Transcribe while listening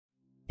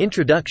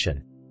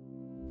Introduction.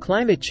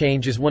 Climate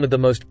change is one of the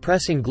most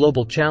pressing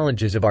global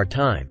challenges of our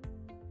time.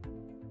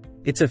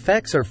 Its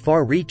effects are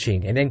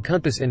far-reaching and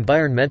encompass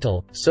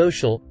environmental,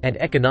 social, and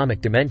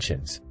economic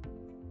dimensions.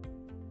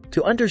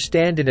 To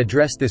understand and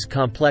address this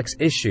complex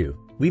issue,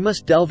 we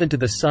must delve into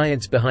the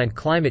science behind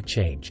climate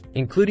change,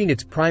 including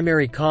its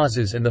primary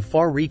causes and the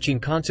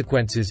far-reaching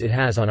consequences it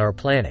has on our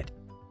planet.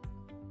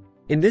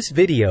 In this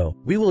video,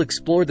 we will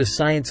explore the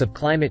science of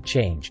climate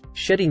change,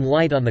 shedding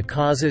light on the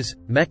causes,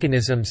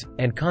 mechanisms,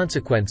 and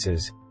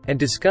consequences, and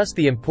discuss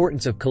the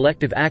importance of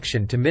collective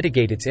action to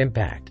mitigate its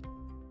impact.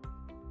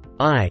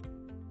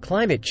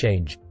 Climate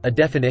change, a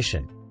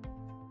definition.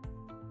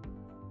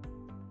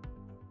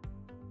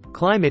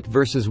 Climate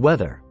versus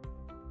weather.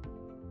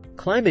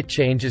 Climate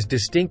change is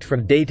distinct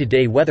from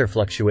day-to-day weather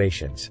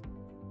fluctuations.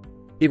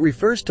 It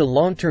refers to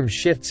long-term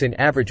shifts in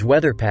average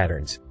weather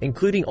patterns,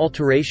 including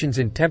alterations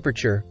in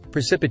temperature,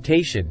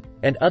 precipitation,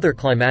 and other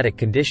climatic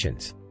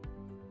conditions.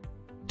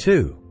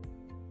 2.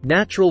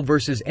 Natural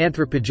versus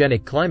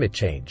anthropogenic climate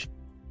change.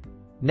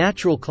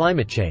 Natural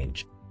climate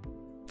change.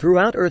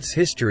 Throughout Earth's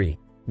history,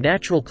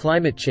 natural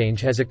climate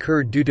change has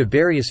occurred due to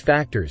various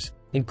factors,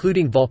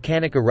 including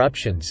volcanic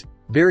eruptions,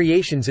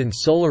 variations in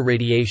solar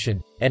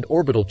radiation, and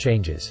orbital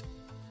changes.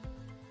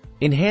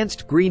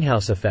 Enhanced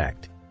greenhouse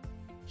effect.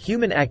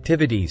 Human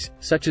activities,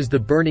 such as the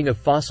burning of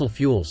fossil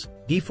fuels,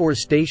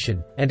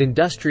 deforestation, and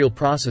industrial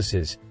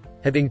processes,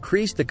 have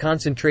increased the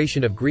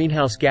concentration of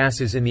greenhouse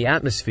gases in the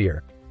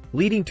atmosphere,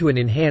 leading to an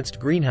enhanced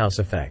greenhouse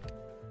effect.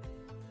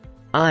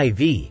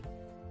 IV.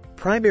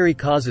 Primary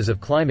causes of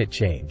climate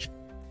change.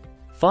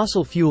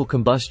 Fossil fuel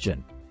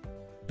combustion.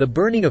 The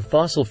burning of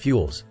fossil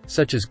fuels,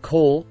 such as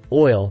coal,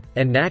 oil,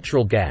 and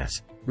natural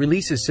gas,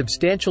 releases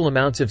substantial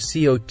amounts of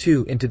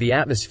CO2 into the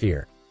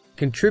atmosphere,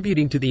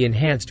 contributing to the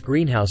enhanced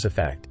greenhouse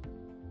effect.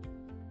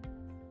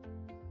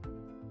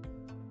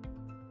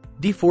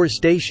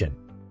 Deforestation.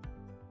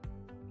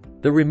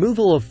 The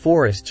removal of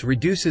forests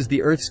reduces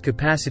the Earth's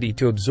capacity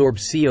to absorb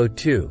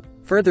CO2,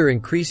 further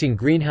increasing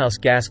greenhouse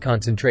gas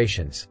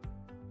concentrations.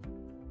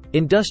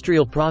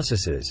 Industrial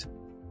processes.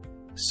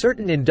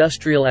 Certain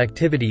industrial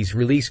activities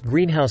release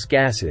greenhouse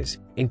gases,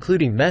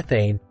 including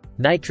methane,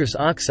 nitrous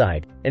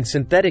oxide, and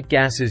synthetic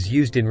gases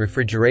used in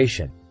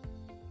refrigeration.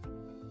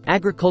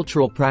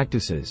 Agricultural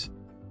practices.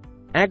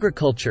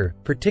 Agriculture,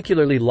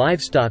 particularly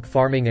livestock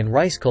farming and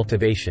rice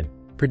cultivation,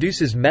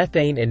 produces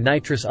methane and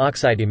nitrous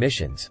oxide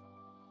emissions.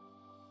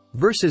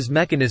 Versus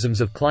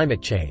mechanisms of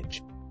climate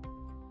change.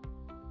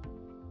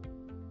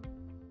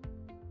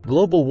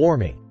 Global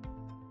warming.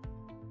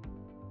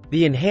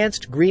 The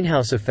enhanced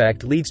greenhouse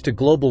effect leads to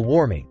global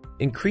warming,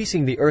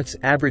 increasing the Earth's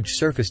average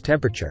surface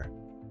temperature.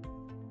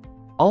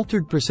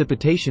 Altered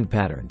precipitation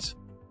patterns.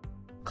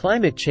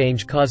 Climate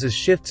change causes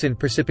shifts in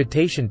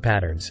precipitation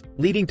patterns,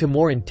 leading to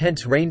more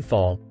intense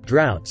rainfall,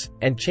 droughts,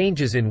 and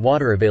changes in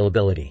water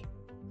availability.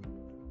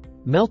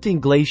 Melting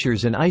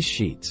glaciers and ice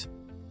sheets.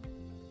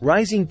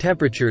 Rising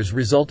temperatures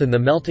result in the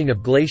melting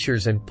of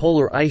glaciers and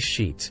polar ice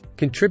sheets,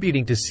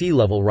 contributing to sea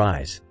level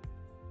rise.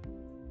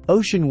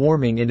 Ocean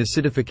warming and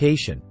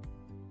acidification.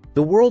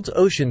 The world's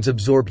oceans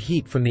absorb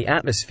heat from the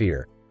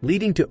atmosphere,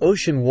 leading to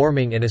ocean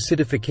warming and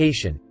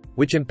acidification,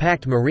 which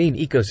impact marine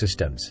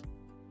ecosystems.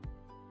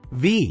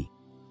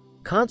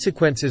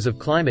 Consequences of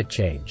climate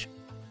change.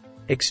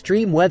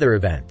 Extreme weather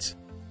events.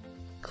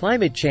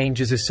 Climate change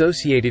is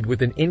associated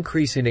with an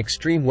increase in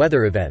extreme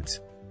weather events,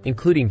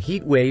 including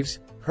heat waves,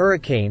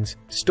 hurricanes,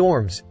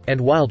 storms,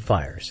 and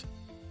wildfires.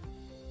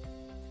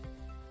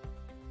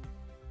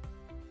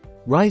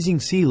 Rising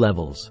sea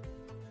levels.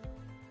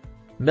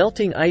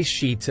 Melting ice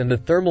sheets and the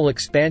thermal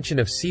expansion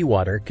of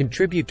seawater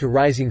contribute to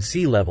rising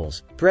sea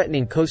levels,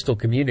 threatening coastal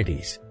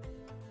communities.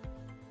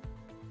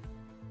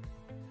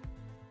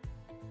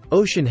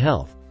 Ocean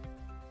health.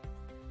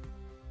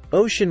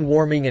 Ocean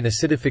warming and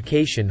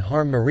acidification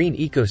harm marine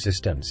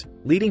ecosystems,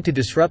 leading to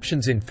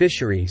disruptions in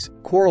fisheries,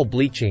 coral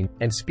bleaching,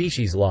 and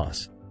species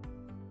loss.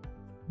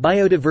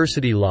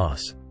 Biodiversity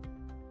loss.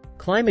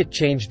 Climate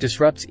change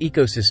disrupts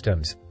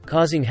ecosystems,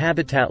 causing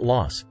habitat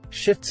loss,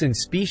 shifts in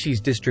species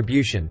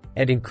distribution,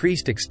 and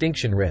increased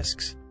extinction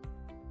risks.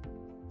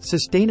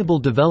 Sustainable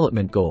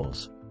Development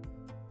Goals.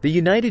 The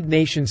United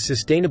Nations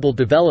Sustainable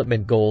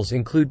Development Goals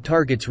include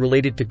targets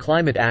related to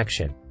climate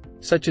action,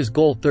 such as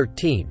Goal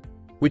 13,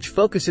 which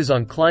focuses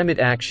on climate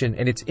action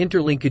and its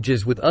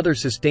interlinkages with other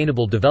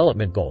sustainable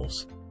development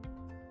goals.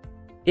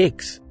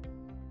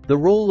 The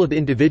role of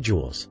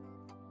individuals.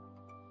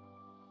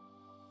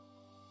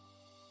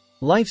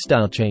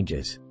 Lifestyle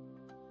changes.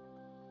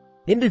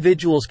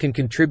 Individuals can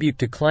contribute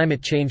to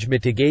climate change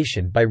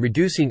mitigation by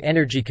reducing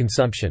energy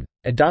consumption,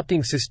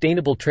 adopting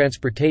sustainable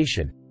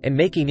transportation, and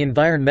making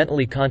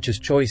environmentally conscious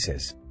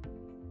choices.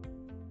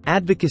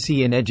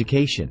 Advocacy and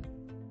education.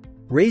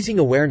 Raising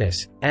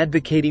awareness,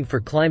 advocating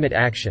for climate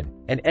action,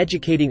 and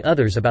educating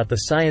others about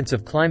the science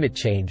of climate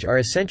change are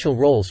essential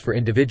roles for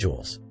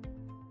individuals.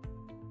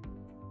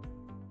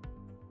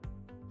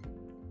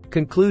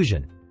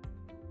 Conclusion.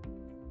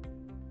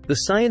 The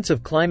science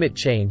of climate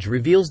change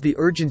reveals the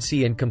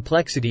urgency and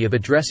complexity of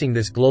addressing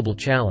this global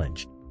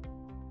challenge.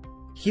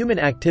 Human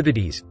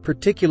activities,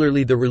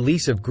 particularly the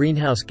release of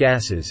greenhouse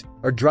gases,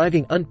 are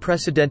driving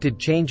unprecedented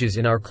changes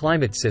in our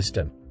climate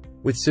system,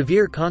 with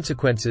severe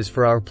consequences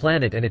for our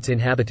planet and its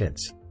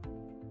inhabitants.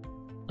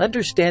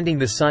 Understanding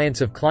the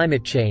science of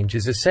climate change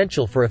is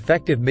essential for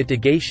effective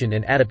mitigation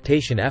and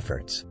adaptation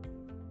efforts.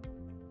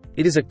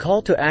 It is a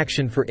call to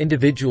action for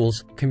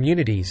individuals,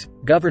 communities,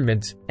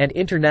 governments, and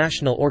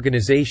international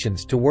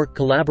organizations to work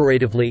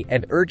collaboratively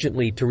and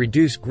urgently to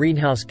reduce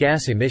greenhouse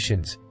gas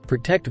emissions,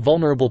 protect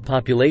vulnerable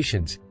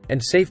populations,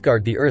 and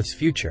safeguard the Earth's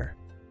future.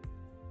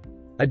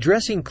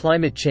 Addressing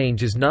climate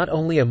change is not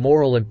only a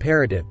moral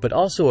imperative but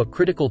also a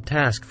critical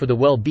task for the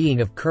well-being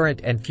of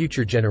current and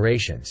future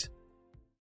generations.